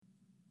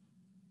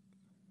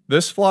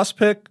This floss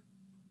pick,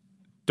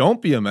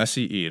 don't be a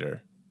messy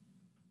eater.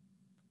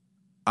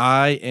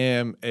 I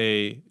am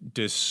a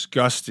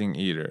disgusting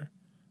eater.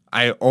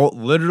 I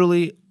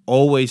literally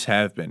always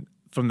have been.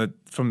 From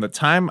the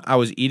time I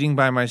was eating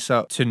by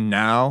myself to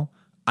now,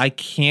 I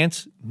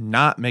can't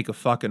not make a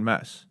fucking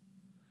mess.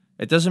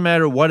 It doesn't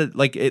matter what it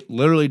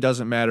literally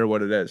doesn't matter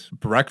what it is.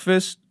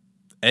 Breakfast,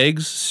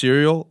 eggs,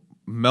 cereal,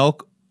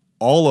 milk,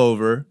 all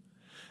over.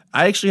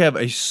 I actually have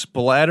a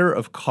splatter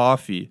of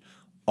coffee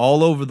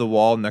all over the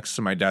wall next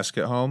to my desk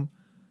at home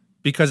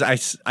because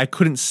I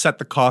couldn't set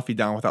the coffee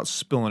down without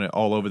spilling it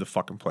all over the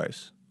fucking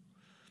place.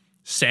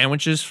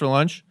 Sandwiches for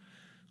lunch,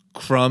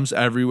 crumbs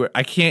everywhere.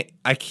 I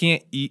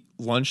can't eat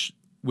lunch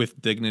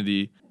with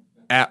dignity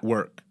at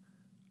work.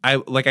 I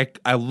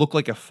look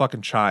like a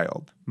fucking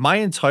child. My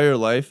entire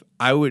life,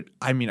 I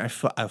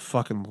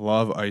fucking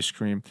love ice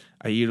cream.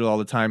 I eat it all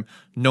the time.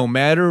 No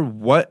matter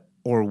what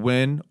or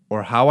when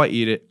or how I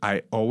eat it,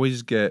 I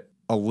always get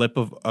a lip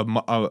of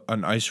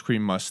an ice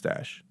cream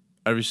mustache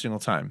every single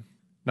time.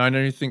 Now I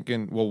know you're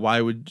thinking, well,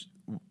 why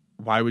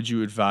would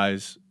you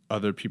advise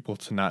other people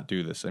to not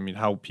do this? I mean,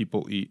 how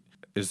people eat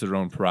is their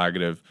own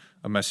prerogative.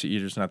 A messy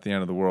eater's not the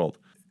end of the world.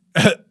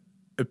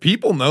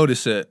 People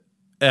notice it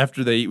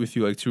after they eat with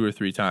you like 2 or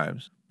 3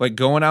 times. Like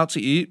going out to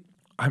eat,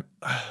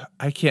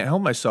 I can't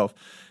help myself.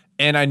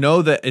 And I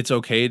know that it's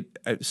okay.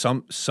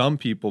 Some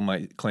people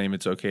might claim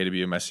it's okay to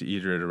be a messy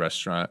eater at a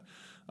restaurant.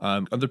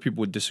 Other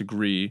people would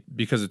disagree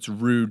because it's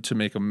rude to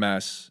make a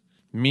mess.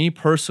 Me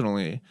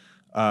personally,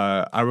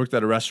 I worked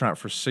at a restaurant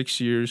for 6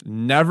 years,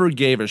 never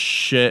gave a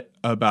shit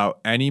about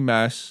any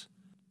mess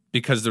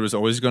because there was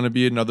always going to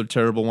be another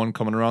terrible one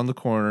coming around the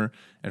corner.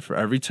 And for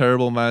every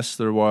terrible mess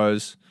there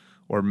was,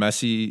 or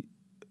messy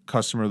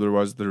customer there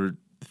were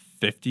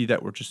 50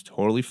 that were just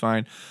totally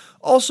fine.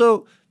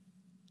 Also,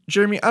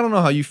 Jeremy, I don't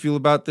know how you feel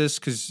about this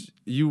because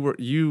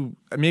you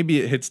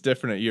maybe it hits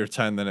different at year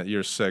 10 than at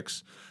year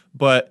 6,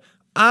 but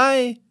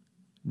I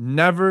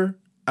never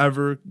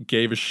ever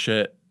gave a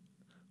shit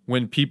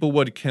when people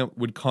would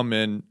come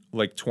in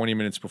like 20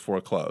 minutes before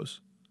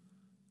close.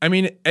 I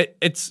mean,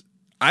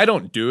 I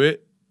don't do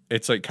it.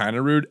 It's like kind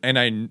of rude, and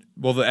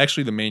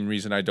actually the main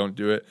reason I don't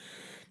do it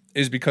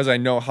is because I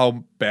know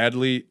how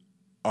badly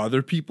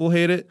other people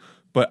hate it,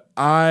 but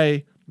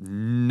I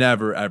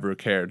never ever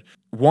cared.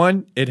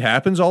 One, it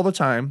happens all the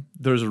time.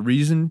 There's a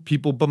reason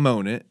people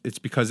bemoan it. It's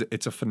because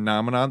it's a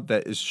phenomenon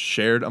that is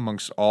shared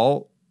amongst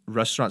all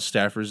restaurant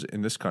staffers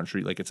in this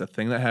country. Like, it's a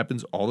thing that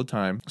happens all the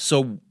time.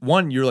 So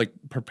one, you're like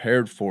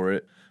prepared for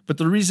it. But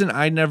the reason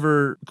I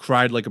never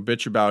cried like a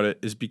bitch about it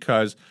is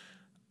because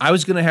I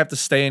was gonna have to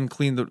stay and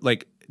clean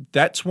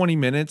that 20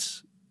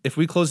 minutes. If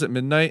we closed at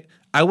midnight,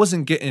 I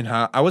wasn't getting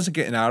out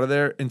of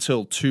there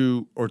until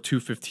 2 or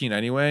 2:15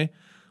 anyway.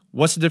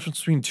 What's the difference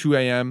between 2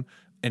 a.m.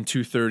 and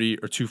 2:30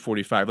 or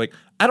 2:45? Like,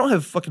 I don't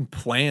have fucking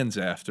plans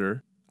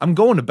after. I'm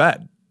going to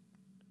bed.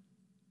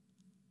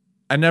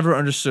 I never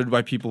understood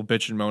why people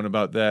bitch and moan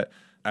about that.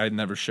 I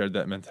never shared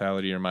that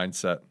mentality or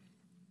mindset.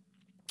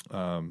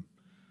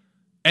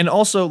 And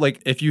also,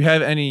 like, if you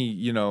have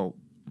any,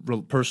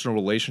 personal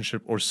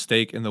relationship or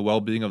stake in the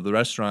well-being of the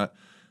restaurant,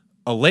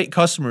 a late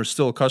customer is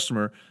still a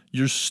customer.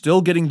 You're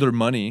still getting their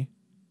money.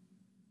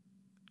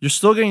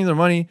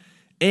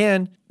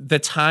 And the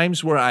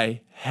times where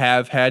I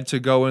have had to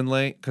go in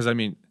late, because,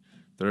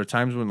 there are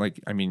times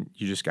when,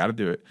 you just got to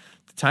do it.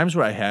 The times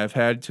where I have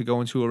had to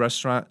go into a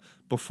restaurant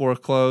before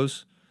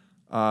close,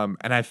 and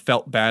I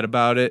felt bad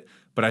about it,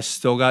 but I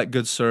still got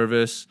good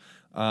service,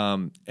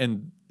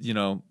 and,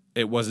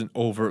 it wasn't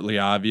overtly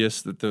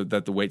obvious that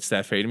the wait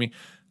staff hated me.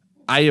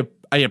 I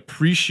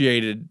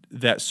appreciated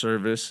that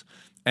service,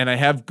 and I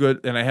have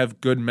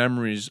good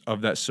memories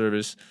of that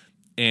service,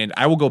 and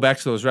I will go back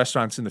to those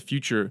restaurants in the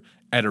future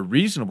at a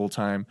reasonable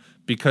time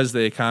because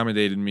they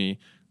accommodated me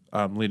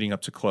leading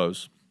up to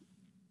close.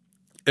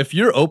 If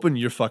you're open,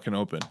 you're fucking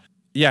open.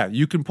 Yeah,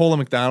 you can pull a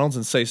McDonald's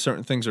and say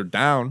certain things are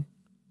down,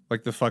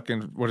 like the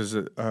fucking, what is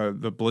it,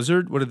 the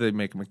Blizzard? What did they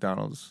make at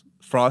McDonald's?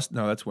 Frost?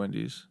 No, that's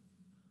Wendy's.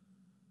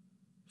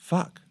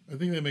 Fuck. I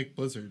think they make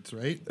Blizzards,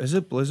 right? Is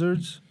it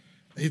Blizzards?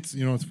 It's,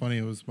 it's funny.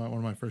 It was one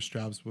of my first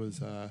jobs was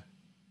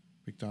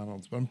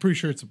McDonald's, but I'm pretty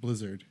sure it's a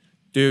Blizzard.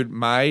 Dude,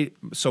 my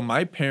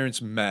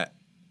parents met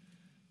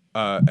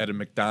at a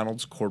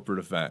McDonald's corporate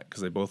event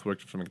because they both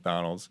worked for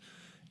McDonald's,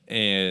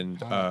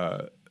 and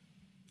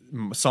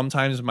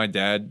sometimes my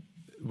dad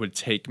would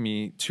take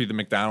me to the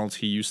McDonald's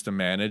he used to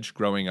manage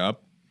growing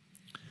up,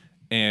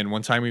 and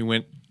one time we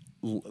went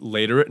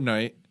later at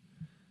night.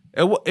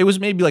 It was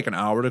maybe like an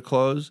hour to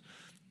close,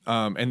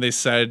 and they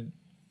said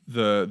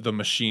the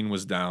machine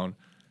was down,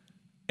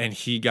 and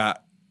he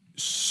got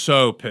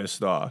so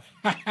pissed off.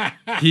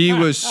 He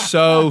was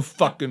so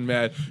fucking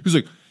mad. He was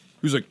like,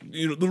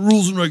 the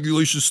rules and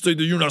regulations state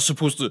that you're not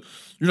supposed to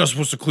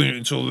clean it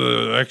until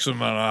the X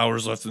amount of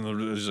hours left in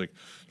the. He's like,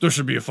 there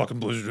should be a fucking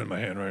Blizzard in my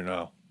hand right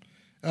now.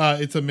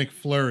 It's a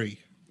McFlurry.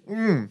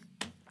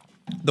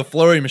 The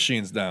flurry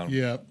machine's down.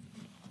 Yep.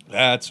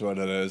 That's what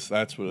it is.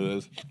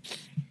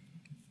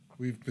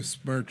 We've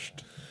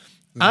besmirched.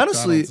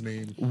 Honestly,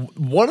 McDonald's name.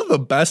 one of the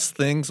best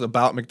things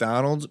about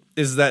McDonald's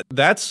is that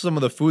that's some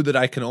of the food that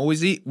I can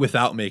always eat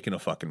without making a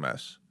fucking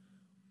mess.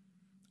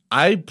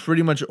 I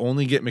pretty much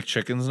only get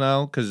McChickens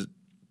now because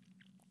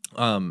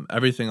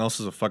everything else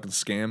is a fucking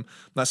scam. I'm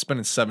not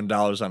spending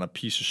 $7 on a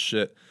piece of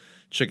shit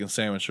chicken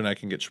sandwich when I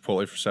can get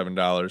Chipotle for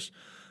 $7.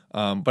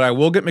 But I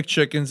will get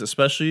McChickens,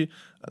 especially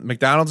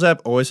McDonald's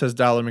app always has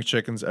dollar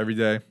McChickens every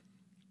day.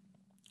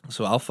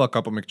 So I'll fuck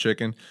up a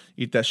McChicken,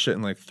 eat that shit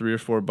in like 3 or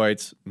 4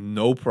 bites,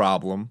 no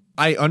problem.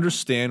 I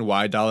understand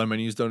why dollar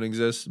menus don't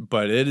exist,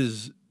 but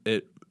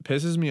it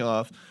pisses me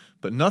off.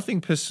 But nothing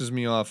pisses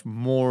me off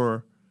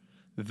more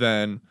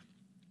than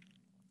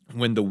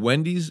when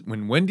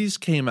Wendy's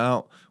came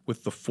out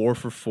with the 4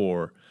 for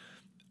 $4.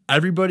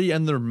 Everybody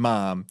and their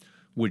mom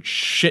would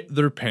shit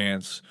their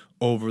pants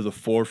over the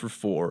 4 for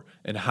 $4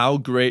 and how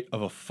great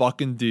of a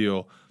fucking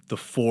deal the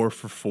 4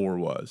 for $4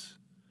 was.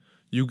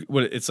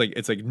 It's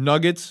like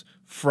nuggets,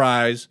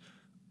 fries,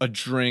 a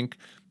drink,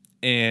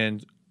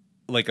 and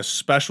like a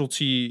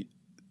specialty.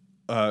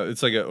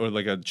 It's like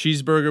a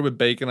cheeseburger with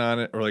bacon on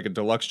it, or like a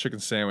deluxe chicken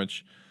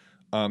sandwich.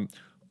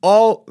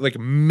 All like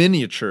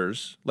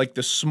miniatures, like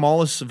the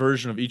smallest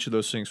version of each of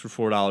those things for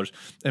 $4,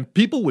 and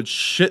people would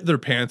shit their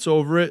pants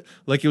over it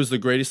like it was the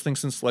greatest thing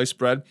since sliced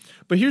bread.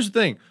 But here's the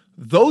thing: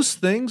 those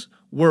things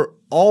were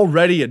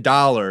already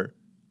 $1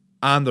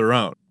 on their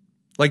own.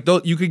 Like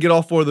you could get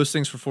all 4 of those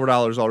things for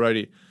 $4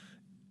 already.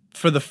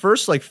 For the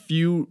first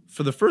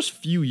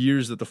few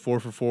years that the 4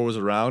 for $4 was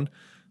around,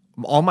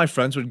 all my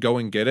friends would go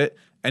and get it,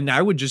 and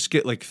I would just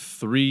get like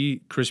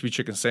 3 crispy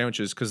chicken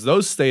sandwiches because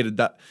those stayed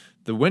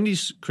the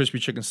Wendy's crispy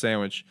chicken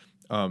sandwich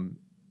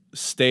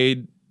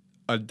stayed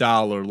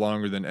 $1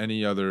 longer than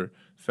any other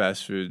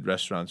fast food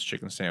restaurant's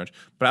chicken sandwich.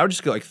 But I would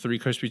just get like 3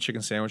 crispy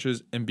chicken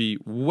sandwiches and be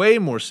way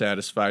more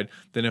satisfied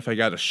than if I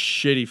got a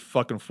shitty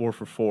fucking 4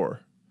 for $4.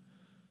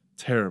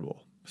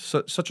 Terrible.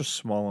 Such a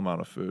small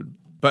amount of food.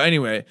 But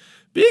anyway,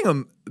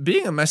 being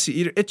a messy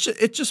eater, it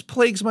just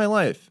plagues my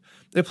life.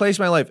 It plagues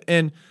my life.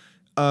 And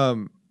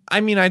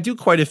I mean, I do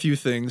quite a few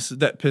things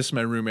that piss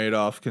my roommate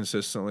off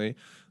consistently.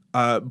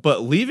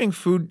 But leaving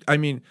food, I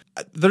mean,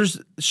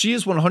 she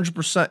is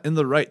 100% in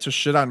the right to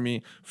shit on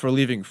me for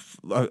leaving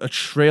a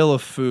trail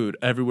of food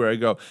everywhere I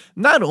go.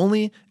 Not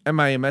only am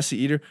I a messy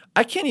eater,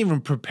 I can't even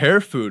prepare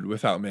food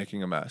without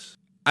making a mess.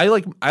 I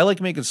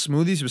like making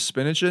smoothies with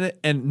spinach in it,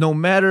 and no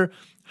matter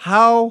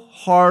how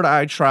hard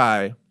I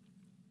try,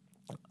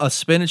 a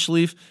spinach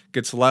leaf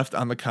gets left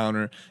on the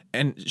counter,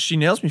 and she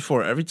nails me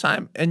for it every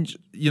time. And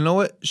you know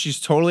what?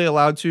 She's totally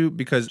allowed to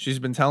because she's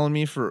been telling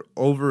me for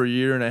over a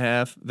year and a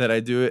half that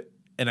I do it.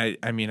 And I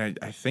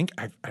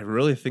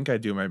really think I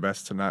do my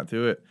best to not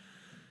do it.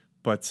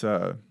 But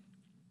I'm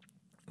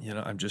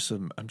just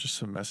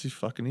a messy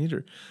fucking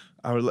eater.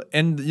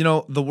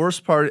 The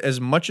worst part, as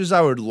much as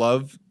I would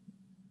love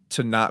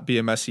to not be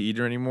a messy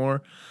eater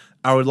anymore,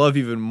 I would love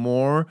even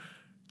more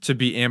to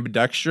be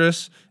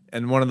ambidextrous.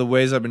 And one of the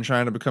ways I've been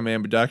trying to become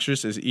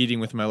ambidextrous is eating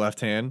with my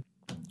left hand.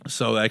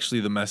 So actually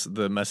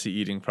the messy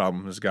eating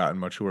problem has gotten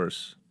much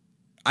worse.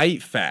 I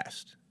eat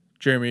fast.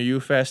 Jeremy, are you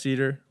a fast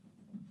eater?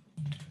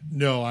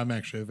 No, I'm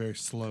actually a very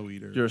slow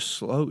eater. You're a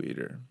slow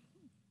eater.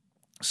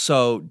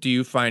 So do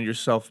you find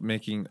yourself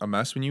making a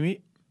mess when you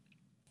eat?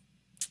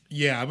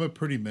 Yeah, I'm a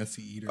pretty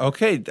messy eater.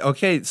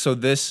 Okay. So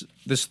this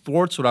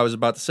thwarts what I was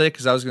about to say,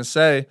 because I was going to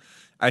say,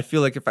 I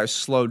feel like if I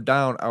slowed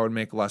down, I would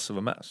make less of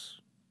a mess.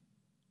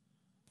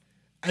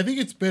 I think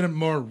it's been a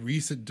more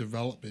recent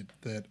development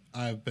that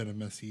I've been a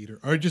messy eater.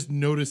 Or I just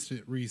noticed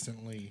it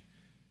recently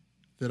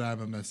that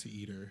I'm a messy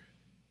eater.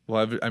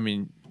 Well, I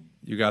mean,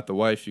 you got the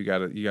wife. You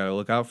gotta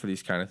look out for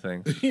these kind of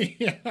things.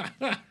 Yeah.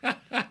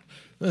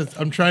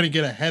 I'm trying to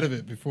get ahead of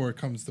it before it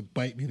comes to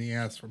bite me in the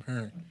ass from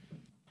her.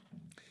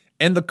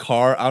 And the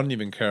car, I don't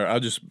even care.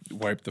 I'll just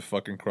wipe the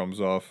fucking crumbs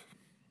off.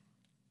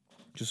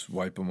 Just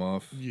wipe them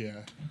off.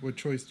 Yeah. What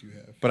choice do you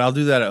have? But I'll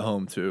do that at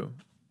home, too.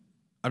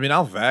 I mean,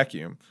 I'll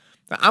vacuum.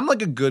 I'm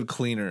like a good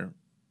cleaner,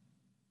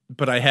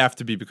 but I have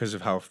to be because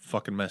of how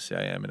fucking messy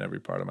I am in every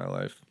part of my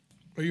life.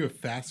 Are you a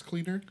fast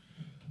cleaner?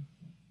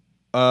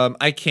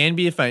 I can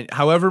be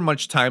however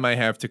much time I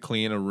have to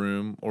clean a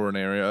room or an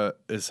area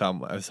is how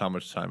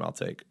much time I'll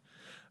take.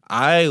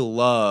 I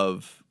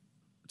love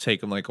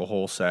taking like a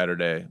whole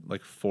Saturday,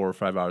 like 4 or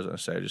 5 hours on a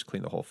Saturday, just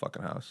clean the whole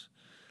fucking house.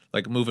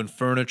 Like moving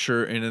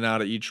furniture in and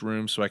out of each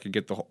room so I could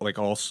get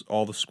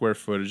all the square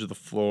footage of the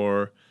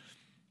floor.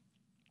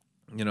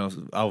 You know,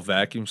 I'll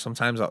vacuum.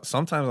 Sometimes I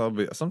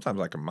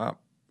can mop.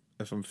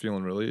 If I'm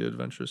feeling really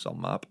adventurous, I'll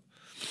mop.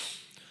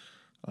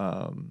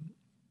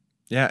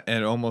 Yeah,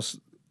 and almost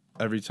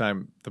every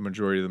time, the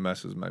majority of the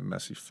mess is my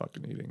messy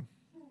fucking eating.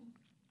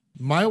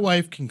 My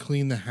wife can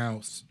clean the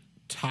house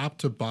top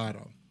to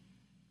bottom,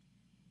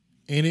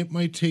 and it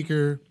might take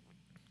her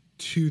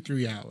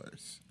 2-3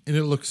 hours, and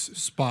it looks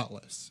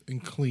spotless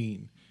and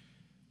clean.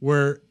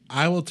 Where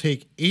I will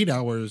take 8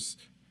 hours,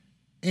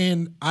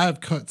 and I've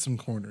cut some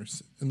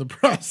corners in the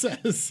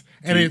process,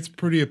 and it's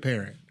pretty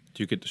apparent.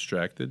 Do you get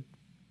distracted?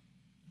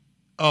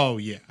 Oh,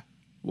 yeah.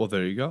 Well,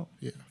 there you go.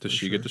 Yeah. Does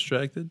she get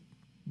distracted?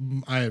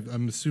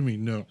 I'm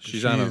assuming no.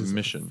 She's She on a is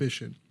mission.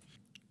 Efficient.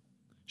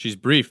 She's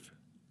brief.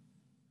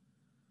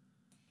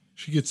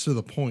 She gets to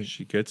the point.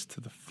 She gets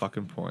to the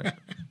fucking point.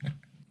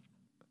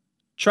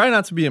 Try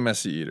not to be a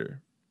messy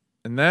eater.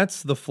 And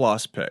that's the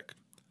Floss Pick.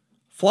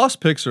 Floss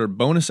Picks are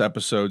bonus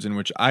episodes in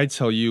which I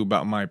tell you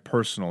about my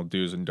personal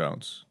do's and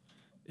don'ts.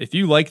 If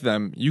you like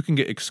them, you can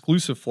get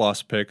exclusive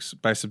Floss Picks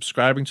by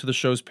subscribing to the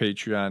show's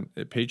Patreon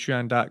at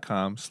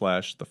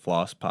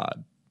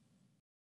patreon.com/theflosspod.